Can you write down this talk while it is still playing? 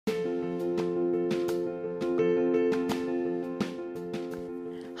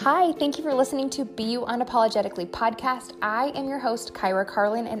Hi, thank you for listening to Be You Unapologetically podcast. I am your host, Kyra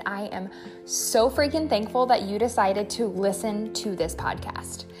Carlin, and I am so freaking thankful that you decided to listen to this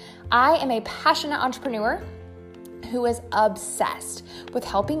podcast. I am a passionate entrepreneur who is obsessed with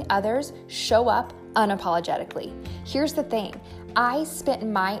helping others show up unapologetically. Here's the thing. I spent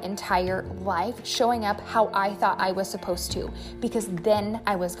my entire life showing up how I thought I was supposed to, because then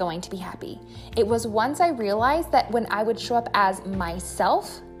I was going to be happy. It was once I realized that when I would show up as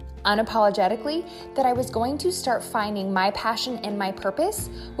myself, unapologetically, that I was going to start finding my passion and my purpose,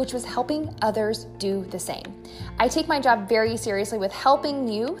 which was helping others do the same. I take my job very seriously with helping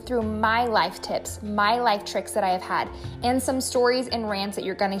you through my life tips, my life tricks that I have had, and some stories and rants that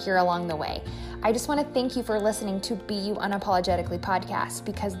you're going to hear along the way. I just want to thank you for listening to Be You Unapologetically podcast,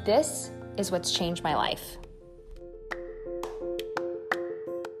 because this is what's changed my life.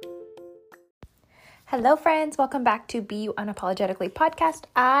 Hello friends, welcome back to Be You Unapologetically podcast.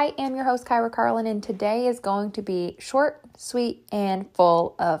 I am your host, Kyra Carlin, and today is going to be short, sweet, and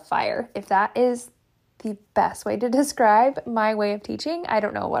full of fire. If that is the best way to describe my way of teaching, I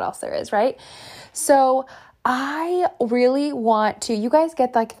don't know what else there is, right? So I really want to, you guys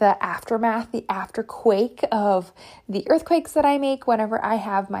get like the aftermath, the afterquake of the earthquakes that I make whenever I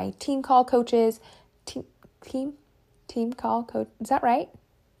have my team call coaches, team call coach, is that right?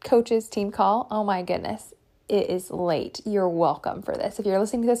 Coaches team call. Oh my goodness. It is late. You're welcome for this. If you're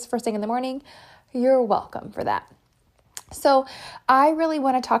listening to this first thing in the morning, you're welcome for that. So I really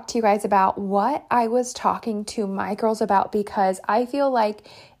want to talk to you guys about what I was talking to my girls about, because I feel like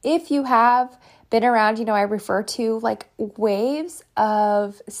if you have been around, I refer to like waves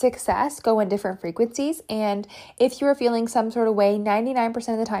of success go in different frequencies. And if you are feeling some sort of way, 99%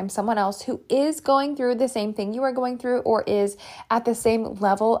 of the time, someone else who is going through the same thing you are going through or is at the same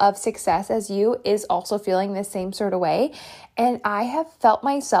level of success as you is also feeling the same sort of way. And I have felt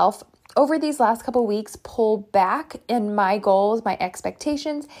myself over these last couple of weeks pull back in my goals, my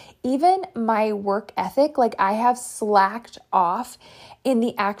expectations, even my work ethic. Like I have slacked off in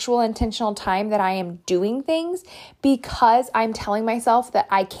the actual intentional time that I am doing things, because I'm telling myself that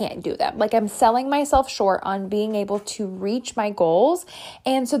I can't do them. Like I'm selling myself short on being able to reach my goals.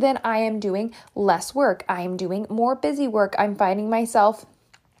 And so then I am doing less work. I am doing more busy work. I'm finding myself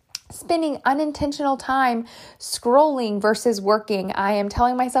spending unintentional time scrolling versus working. I am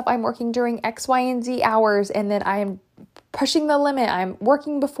telling myself I'm working during X, Y, and Z hours, and then I am pushing the limit. I'm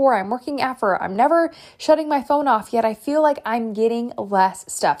working before, I'm working after. I'm never shutting my phone off, yet I feel like I'm getting less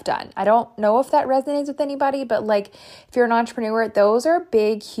stuff done. I don't know if that resonates with anybody, but like if you're an entrepreneur, those are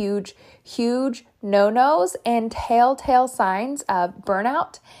big, huge no-nos and telltale signs of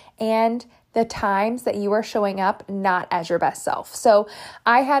burnout and the times that you are showing up not as your best self. So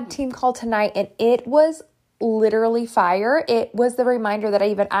I had team call tonight, and it was literally fire. It was the reminder that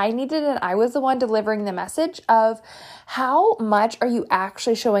I needed, and I was the one delivering the message of how much are you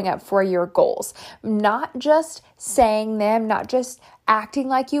actually showing up for your goals? Not just saying them, not just acting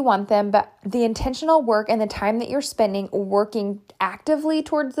like you want them, but the intentional work and the time that you're spending working actively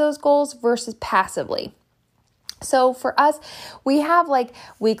towards those goals versus passively. So for us, we have like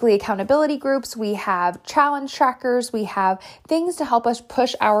weekly accountability groups, we have challenge trackers, we have things to help us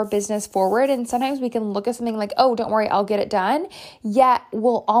push our business forward. And sometimes we can look at something like, oh, don't worry, I'll get it done. Yet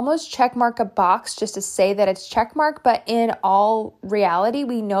we'll almost check mark a box just to say that it's check mark. But in all reality,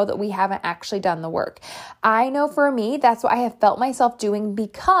 we know that we haven't actually done the work. I know for me, that's what I have felt myself doing,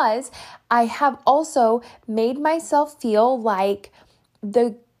 because I have also made myself feel like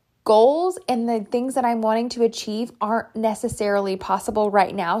the goals and the things that I'm wanting to achieve aren't necessarily possible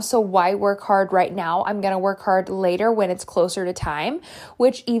right now. So why work hard right now? I'm going to work hard later when it's closer to time,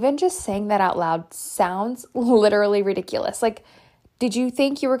 which even just saying that out loud sounds literally ridiculous. Like, did you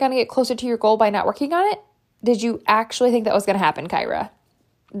think you were going to get closer to your goal by not working on it? Did you actually think that was going to happen, Kyra?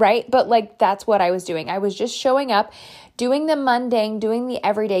 Right? But like, that's what I was doing. I was just showing up, doing the mundane, doing the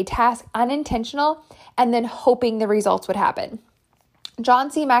everyday task, unintentional, and then hoping the results would happen.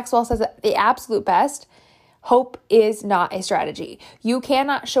 John C. Maxwell says that the absolute best, hope is not a strategy. You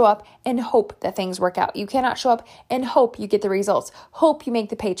cannot show up and hope that things work out. You cannot show up and hope you get the results, hope you make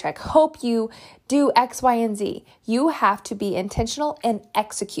the paycheck, hope you do X, Y, and Z. You have to be intentional and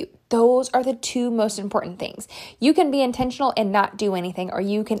execute. Those are the two most important things. You can be intentional and not do anything, or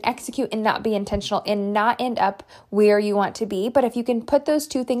you can execute and not be intentional and not end up where you want to be. But if you can put those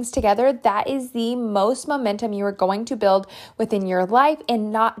two things together, that is the most momentum you are going to build within your life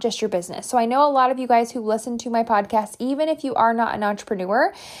and not just your business. So I know a lot of you guys who listen to my podcast, even if you are not an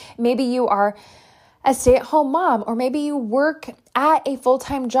entrepreneur, maybe you are a stay-at-home mom, or maybe you work at a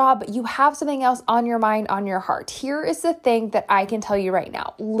full-time job, but you have something else on your mind, on your heart. Here is the thing that I can tell you right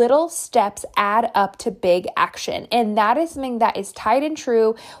now. Little steps add up to big action. And that is something that is tied and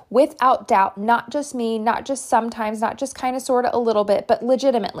true without doubt, not just me, not just sometimes, not just kind of sort of a little bit, but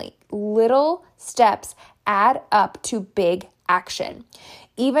legitimately. Little steps add up to big action.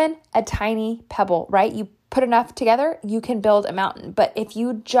 Even a tiny pebble, right? You put enough together, you can build a mountain. But if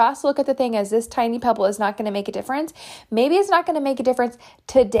you just look at the thing as this tiny pebble is not going to make a difference, maybe it's not going to make a difference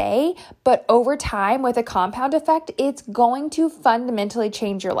today, but over time with a compound effect, it's going to fundamentally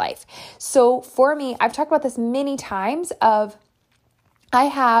change your life. So for me, I've talked about this many times I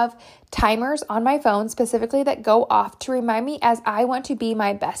have timers on my phone specifically that go off to remind me as I want to be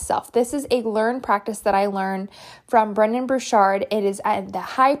my best self. This is a learned practice that I learned from Brendon Burchard. It is the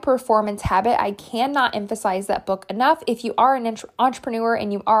High Performance Habit. I cannot emphasize that book enough. If you are an entrepreneur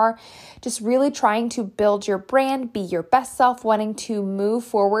and you are just really trying to build your brand, be your best self, wanting to move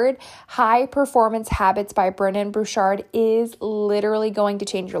forward, High Performance Habits by Brendon Burchard is literally going to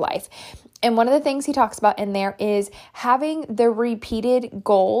change your life. And one of the things he talks about in there is having the repeated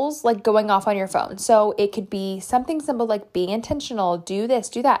goals, like going off on your phone. So it could be something simple like being intentional, do this,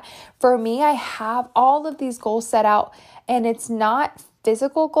 do that. For me, I have all of these goals set out, and it's not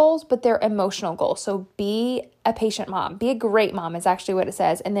physical goals, but they're emotional goals. So be a patient mom, be a great mom is actually what it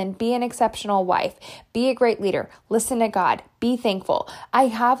says. And then be an exceptional wife, be a great leader, listen to God, be thankful. I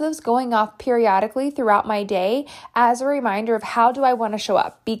have those going off periodically throughout my day as a reminder of how do I want to show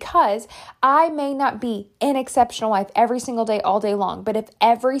up, because I may not be an exceptional wife every single day, all day long. But if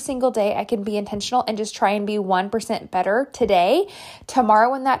every single day I can be intentional and just try and be 1% better today, tomorrow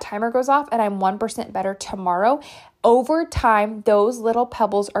when that timer goes off and I'm 1% better tomorrow, over time, those little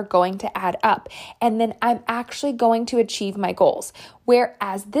pebbles are going to add up, and then I'm actually going to achieve my goals.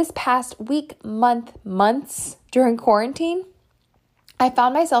 Whereas this past week, months during quarantine, I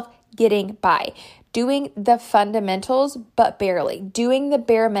found myself getting by, doing the fundamentals, but barely, doing the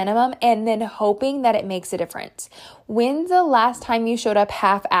bare minimum, and then hoping that it makes a difference. When's the last time you showed up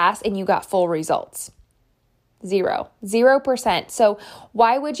half-assed and you got full results? 0%. So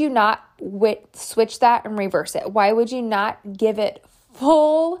why would you not switch that and reverse it? Why would you not give it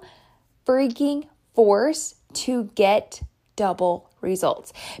full freaking force to get double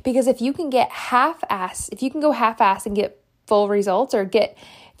results? Because if you can go half-ass and get full results, if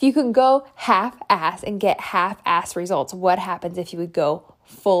you can go half-ass and get half-ass results, what happens if you would go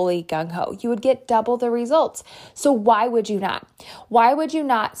fully gung-ho? You would get double the results. So why would you not? Why would you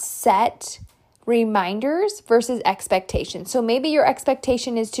not set reminders versus expectations? So maybe your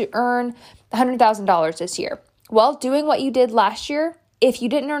expectation is to earn $100,000 this year. Well, doing what you did last year, if you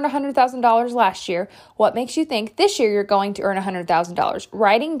didn't earn $100,000 last year, what makes you think this year you're going to earn $100,000?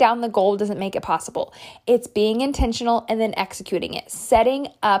 Writing down the goal doesn't make it possible. It's being intentional and then executing it, setting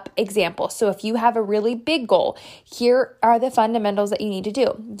up examples. So if you have a really big goal, here are the fundamentals that you need to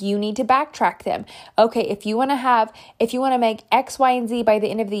do. You need to backtrack them. Okay, if you want to make X, Y, and Z by the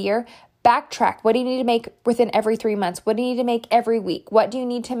end of the year, backtrack. What do you need to make within every 3 months? What do you need to make every week? What do you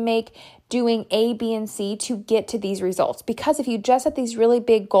need to make doing A, B, and C to get to these results? Because if you just set these really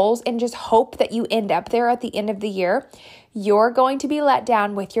big goals and just hope that you end up there at the end of the year, you're going to be let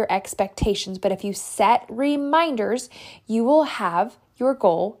down with your expectations. But if you set reminders, you will have your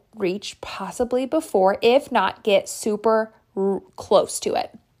goal reached possibly before, if not get super close to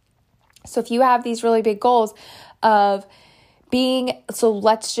it. So if you have these really big goals of so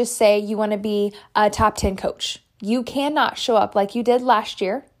let's just say you want to be a top 10 coach. You cannot show up like you did last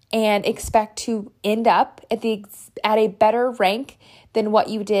year and expect to end up at a better rank than what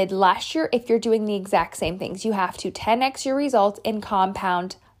you did last year if you're doing the exact same things. You have to 10x your results and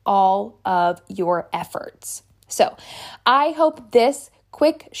compound all of your efforts. So I hope this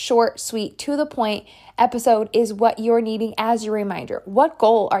quick, short, sweet, to the point episode is what you're needing as your reminder. What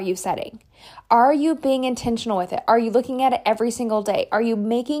goal are you setting? Are you being intentional with it? Are you looking at it every single day? Are you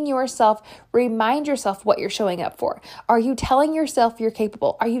making yourself remind yourself what you're showing up for? Are you telling yourself you're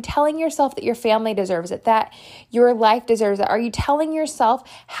capable? Are you telling yourself that your family deserves it, that your life deserves it? Are you telling yourself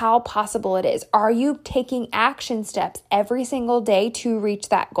how possible it is? Are you taking action steps every single day to reach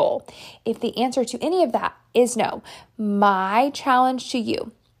that goal? If the answer to any of that is no, my challenge to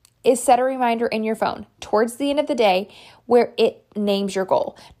you is set a reminder in your phone towards the end of the day where it names your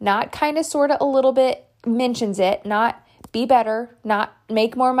goal. Not kind of sort of a little bit mentions it, not be better, not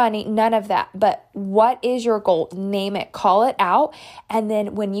make more money, none of that. But what is your goal? Name it, call it out. And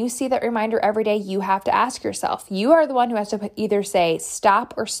then when you see that reminder every day, you have to ask yourself, you are the one who has to either say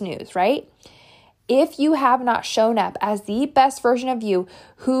stop or snooze, right? If you have not shown up as the best version of you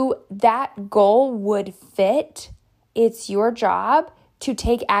who that goal would fit, it's your job to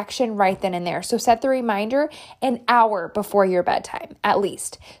take action right then and there. So set the reminder an hour before your bedtime, at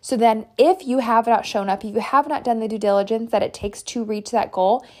least. So then if you have not shown up, if you have not done the due diligence that it takes to reach that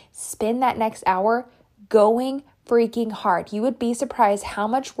goal, spend that next hour going freaking hard. You would be surprised how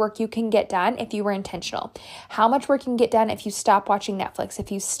much work you can get done if you were intentional. How much work you can get done if you stop watching Netflix,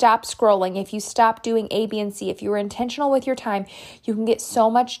 if you stop scrolling, if you stop doing A, B, and C. If you were intentional with your time, you can get so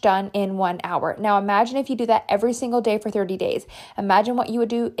much done in 1 hour. Now imagine if you do that every single day for 30 days. Imagine what you would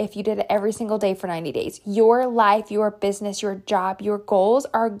do if you did it every single day for 90 days. Your life, your business, your job, your goals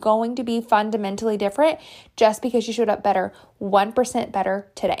are going to be fundamentally different just because you showed up better, 1% better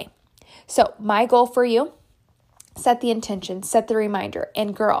today. So my goal for you, set the intention, set the reminder,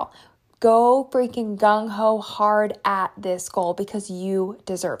 and girl, go freaking gung-ho hard at this goal because you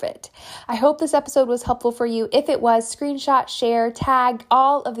deserve it. I hope this episode was helpful for you. If it was, screenshot, share, tag,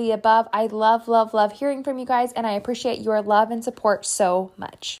 all of the above. I love, love, love hearing from you guys, and I appreciate your love and support so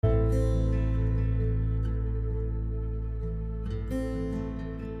much.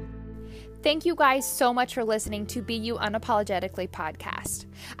 Thank you guys so much for listening to Be You Unapologetically podcast.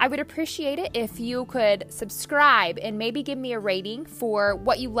 I would appreciate it if you could subscribe and maybe give me a rating for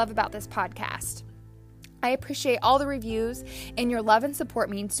what you love about this podcast. I appreciate all the reviews, and your love and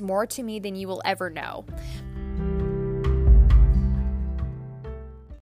support means more to me than you will ever know.